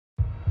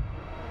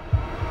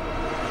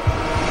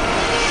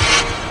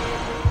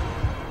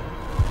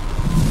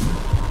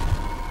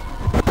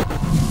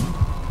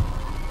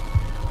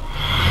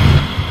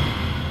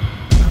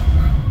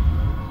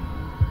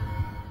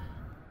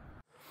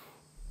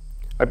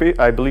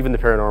I believe in the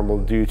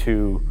paranormal due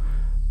to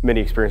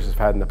many experiences I've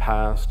had in the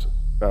past,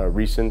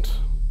 recent.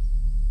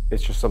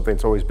 It's just something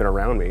that's always been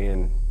around me,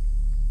 and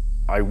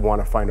I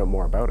want to find out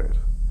more about it.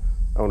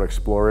 I want to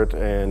explore it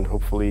and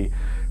hopefully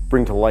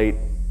bring to light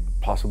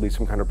possibly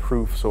some kind of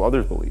proof so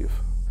others believe.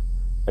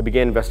 I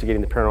began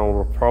investigating the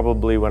paranormal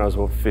probably when I was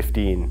about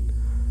 15,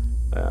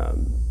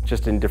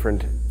 just in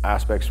different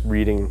aspects,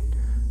 reading,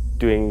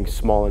 doing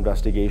small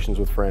investigations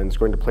with friends,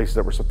 going to places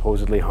that were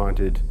supposedly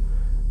haunted,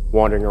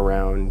 wandering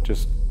around,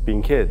 just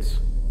being kids,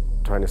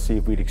 trying to see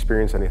if we'd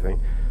experience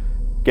anything.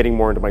 Getting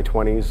more into my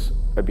 20s,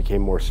 I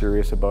became more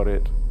serious about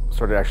it,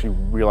 started actually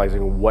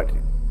realizing what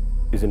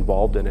is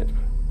involved in it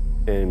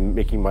and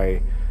making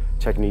my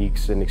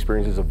techniques and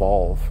experiences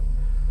evolve.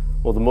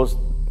 Well, the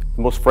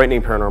most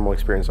frightening paranormal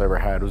experience I ever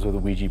had was with a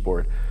Ouija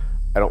board.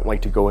 I don't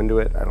like to go into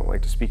it, I don't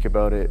like to speak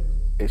about it,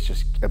 it's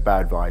just a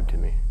bad vibe to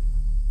me.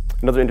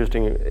 Another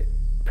interesting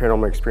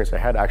paranormal experience I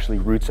had actually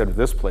roots out of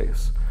this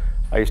place.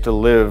 I used to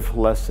live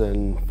less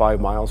than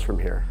 5 miles from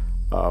here.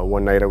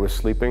 One night I was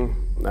sleeping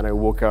and I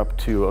woke up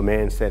to a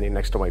man standing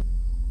next to my,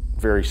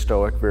 very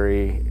stoic,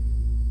 very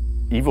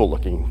evil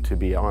looking, to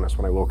be honest.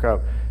 When I woke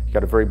up, he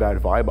got a very bad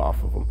vibe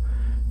off of him.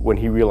 When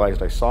he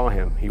realized I saw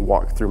him, he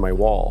walked through my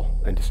wall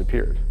and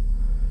disappeared.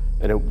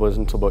 And it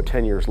wasn't until about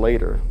 10 years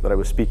later that I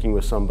was speaking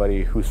with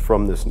somebody who's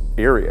from this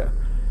area.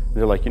 And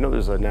they're like, you know,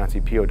 there's a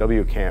Nazi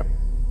POW camp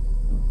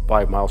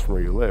 5 miles from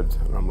where you lived.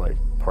 And I'm like,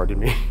 pardon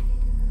me?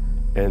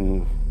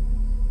 And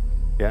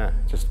yeah,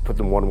 just put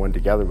them one and one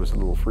together was a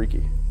little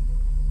freaky.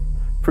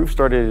 Proof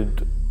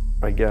started,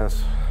 I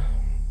guess,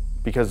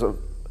 because of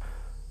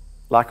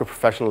lack of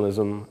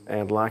professionalism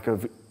and lack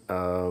of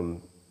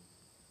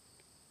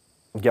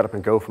get up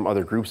and go from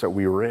other groups that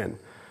we were in.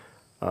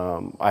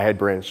 I had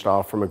branched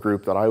off from a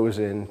group that I was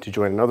in to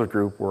join another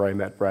group where I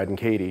met Brad and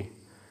Katie,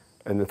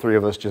 and the three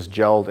of us just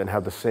gelled and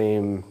had the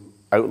same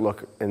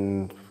outlook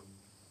and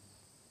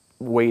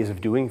ways of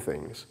doing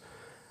things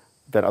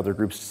that other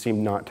groups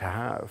seemed not to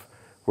have.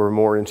 We're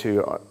more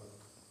into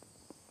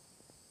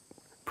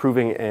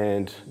proving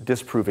and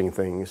disproving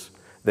things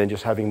than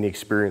just having the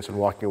experience and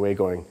walking away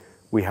going,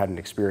 we had an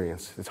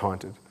experience, it's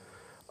haunted.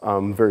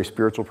 I'm a very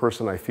spiritual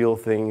person, I feel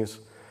things.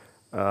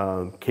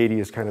 Katie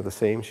is kind of the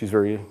same, she's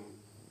very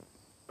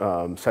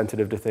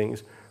sensitive to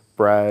things.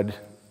 Brad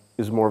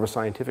is more of a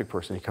scientific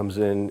person. He comes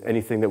in,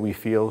 anything that we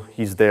feel,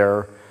 he's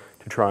there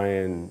to try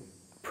and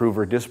prove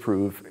or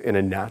disprove in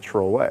a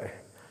natural way.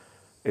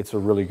 It's a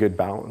really good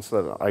balance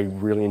that I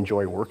really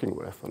enjoy working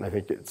with, and I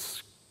think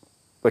it's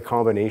the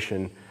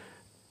combination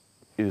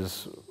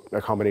is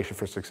a combination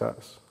for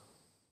success.